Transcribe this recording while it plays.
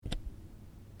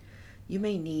You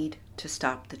may need to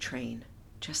stop the train,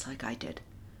 just like I did.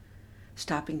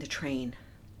 Stopping the train,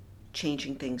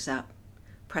 changing things up,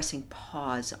 pressing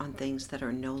pause on things that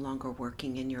are no longer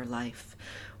working in your life.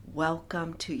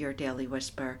 Welcome to your Daily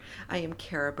Whisper. I am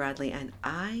Kara Bradley, and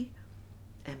I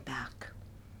am back.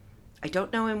 I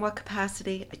don't know in what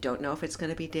capacity. I don't know if it's going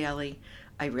to be daily.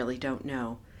 I really don't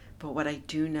know. But what I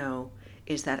do know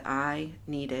is that I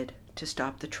needed to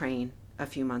stop the train a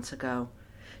few months ago,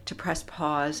 to press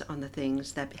pause on the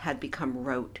things that had become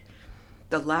rote.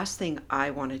 The last thing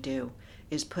I want to do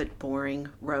is put boring,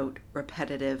 rote,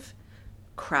 repetitive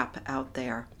crap out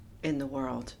there in the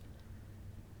world.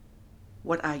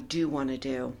 What I do want to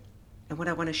do, and what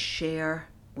I want to share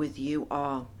with you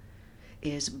all,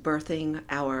 is birthing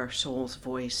our soul's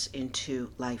voice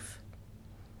into life.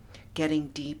 Getting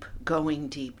deep, going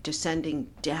deep,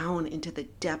 descending down into the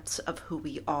depths of who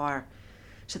we are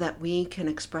so that we can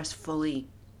express fully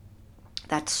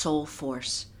that soul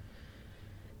force,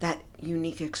 that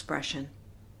unique expression.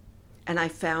 And I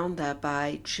found that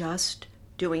by just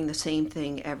doing the same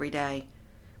thing every day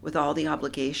with all the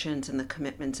obligations and the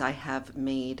commitments I have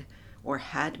made or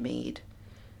had made,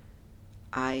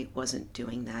 I wasn't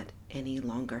doing that any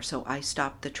longer. So I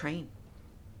stopped the train.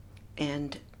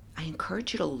 And I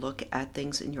encourage you to look at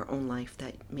things in your own life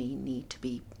that may need to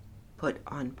be put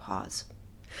on pause,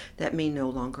 that may no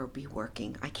longer be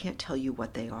working. I can't tell you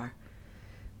what they are,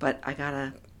 but I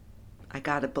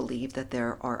gotta believe that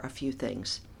there are a few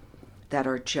things that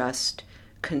are just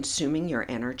consuming your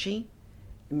energy,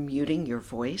 muting your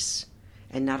voice,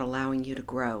 and not allowing you to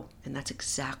grow. And that's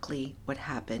exactly what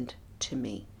happened to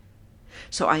me.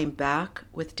 So I am back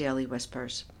with Daily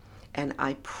Whispers, and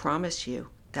I promise you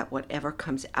that whatever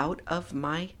comes out of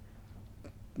my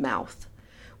mouth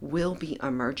will be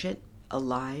emergent,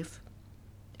 alive,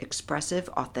 expressive,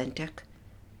 authentic,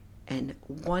 and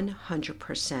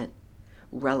 100%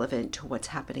 relevant to what's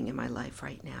happening in my life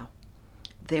right now.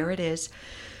 There it is.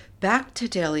 Back to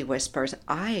Daily Whispers.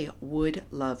 I would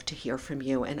love to hear from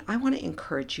you, and I want to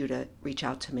encourage you to reach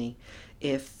out to me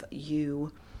if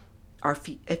you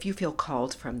feel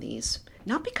called from these.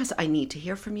 Not because I need to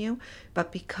hear from you,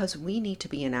 but because we need to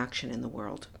be in action in the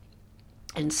world.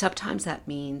 And sometimes that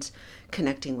means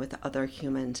connecting with other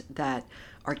humans that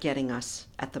are getting us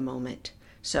at the moment.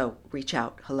 So reach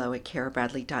out,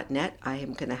 hello@karabradley.net. I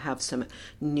am going to have some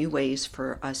new ways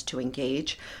for us to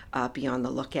engage. Be on the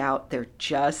lookout. They're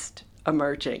just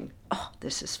emerging. Oh,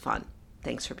 this is fun.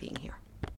 Thanks for being here.